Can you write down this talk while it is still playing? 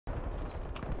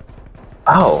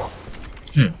Oh.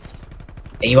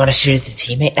 You want to shoot at the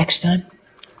teammate next time?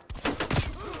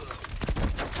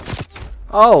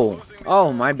 Oh,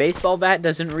 my baseball bat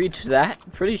doesn't reach that.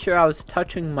 Pretty sure I was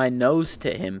touching my nose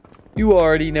to him. You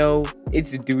already know,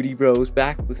 it's Duty Bros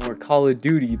back with more Call of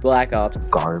Duty Black Ops.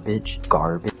 Garbage.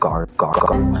 I'm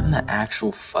the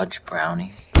actual fudge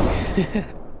brownies.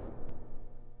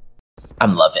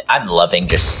 I'm loving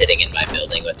just sitting in my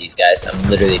building with these guys. I'm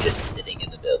literally just sitting in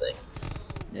the building.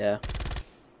 Yeah.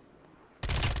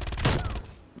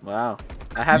 Wow.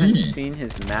 I haven't seen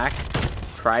his Mac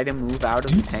try to move out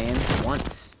of his hands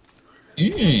once.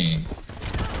 He's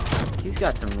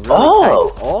got some really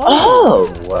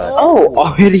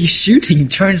already shooting.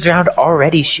 Turns around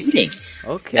already shooting.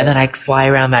 Okay. And then I fly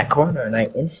around that corner and I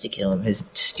insta-kill him. His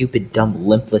stupid, dumb,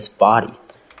 lifeless body.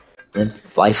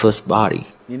 Lifeless body.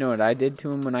 You know what I did to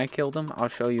him when I killed him? I'll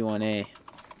show you on A.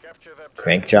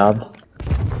 Crank job?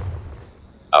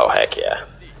 Oh, heck yeah.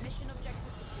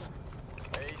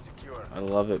 I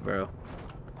love it, bro.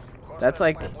 That's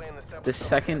like the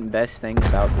second best thing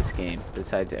about this game,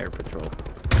 besides Air Patrol.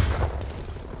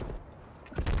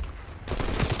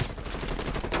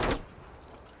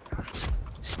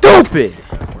 Stupid!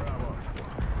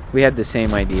 We had the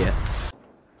same idea.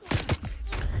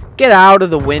 Get out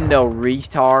of the window,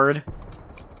 retard.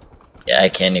 Yeah, I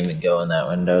can't even go in that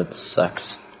window. It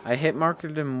sucks. I hit marked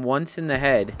him once in the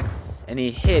head, and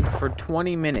he hid for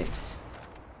 20 minutes.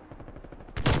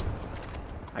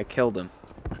 I killed him.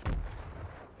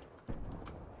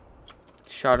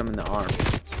 Shot him in the arm.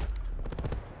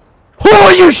 Who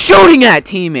are you shooting at,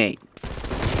 teammate?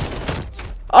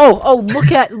 Oh,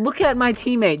 look at my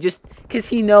teammate, just because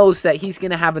he knows that he's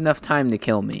gonna have enough time to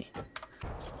kill me.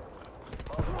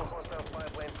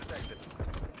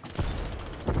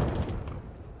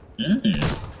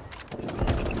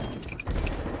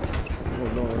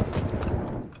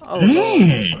 Oh,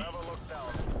 Lord.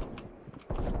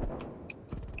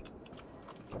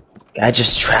 Guy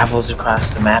just travels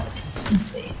across the map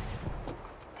instantly.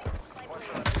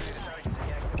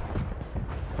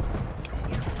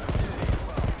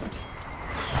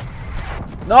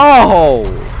 No!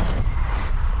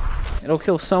 It'll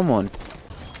kill someone.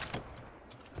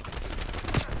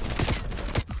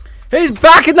 He's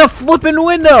back in the flipping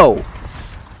window!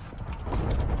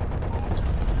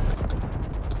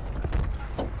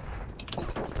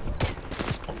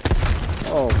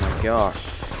 Oh my gosh.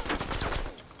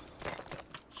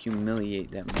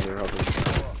 Humiliate that mother of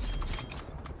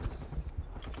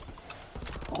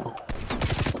a...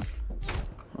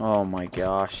 Oh my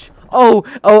gosh. Oh,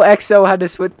 XO had to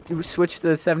switch to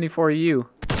the 74U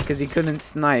because he couldn't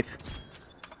snipe.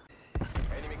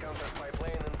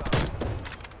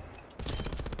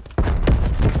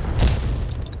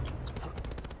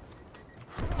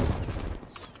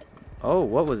 Oh,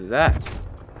 what was that?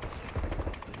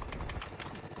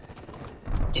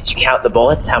 Did you count the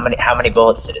bullets? How many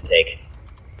bullets did it take?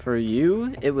 For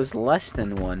you, it was less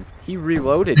than one. He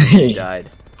reloaded and he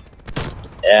died.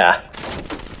 Yeah.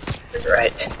 You're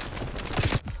right.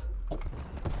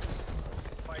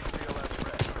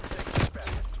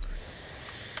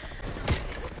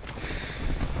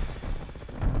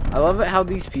 I love it how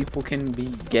these people can be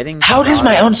getting... How does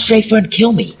my own strafer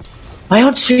kill me? My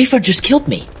own strafer just killed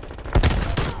me.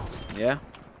 Yeah.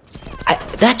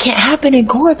 That can't happen in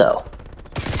core though.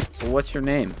 Well, what's your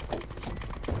name?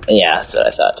 Yeah, that's what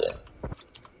I thought too.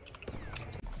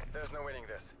 There's no winning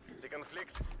this. The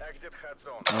conflict exit hot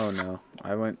zone. Oh no.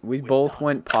 We both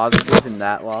went positive in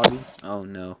that lobby. Oh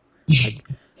no.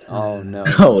 Oh no.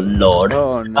 Oh lord.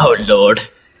 Oh no. Oh lord.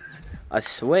 A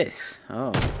Swiss.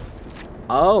 Oh.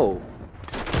 Oh.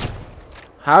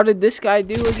 How did this guy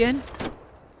do again?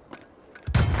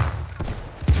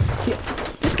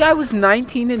 This guy was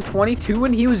 19 and 22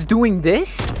 and he was doing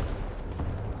this?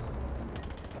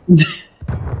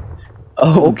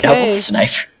 Oh, okay. Double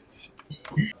sniper.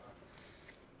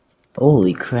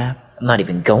 Holy crap. I'm not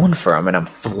even going for him and I'm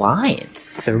flying.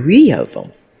 3 of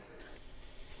them.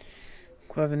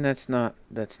 Quevin, that's not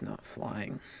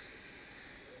flying.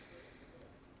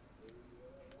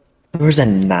 There was a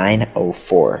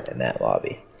 904 in that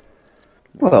lobby.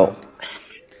 Well,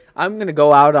 I'm gonna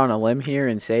go out on a limb here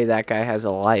and say that guy has a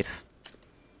life.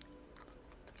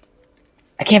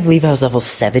 I can't believe I was level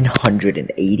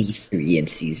 783 in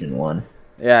Season 1.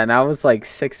 Yeah, and I was like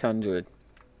 600.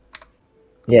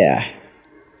 Yeah.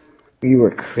 We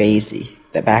were crazy.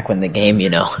 Back when the game, you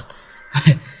know,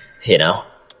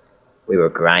 we were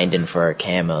grinding for our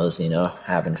camos,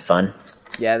 having fun.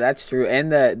 Yeah, that's true.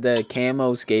 And the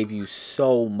camos gave you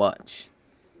so much.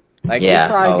 Like, yeah.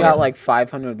 we probably got like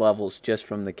 500 levels just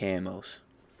from the camos.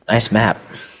 Nice map.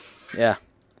 Yeah.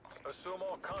 Assume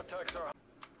Contacts are.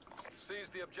 Seize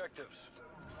the objectives.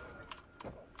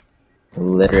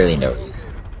 Literally no reason.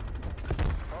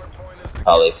 Hardpoint is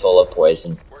Probably full of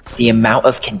poison. The amount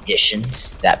of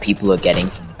conditions that people are getting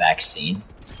from the vaccine.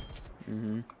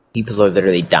 People are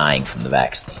literally dying from the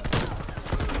vaccine.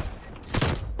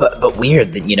 But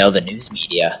weird that, you know, the news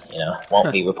media, you know,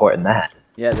 won't be reporting that.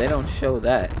 Yeah, they don't show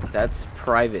that. That's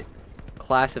private,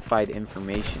 classified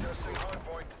information. testing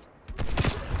hardpoint.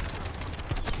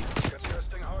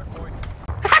 Testing hardpoint.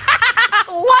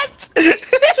 What?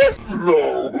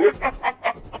 No.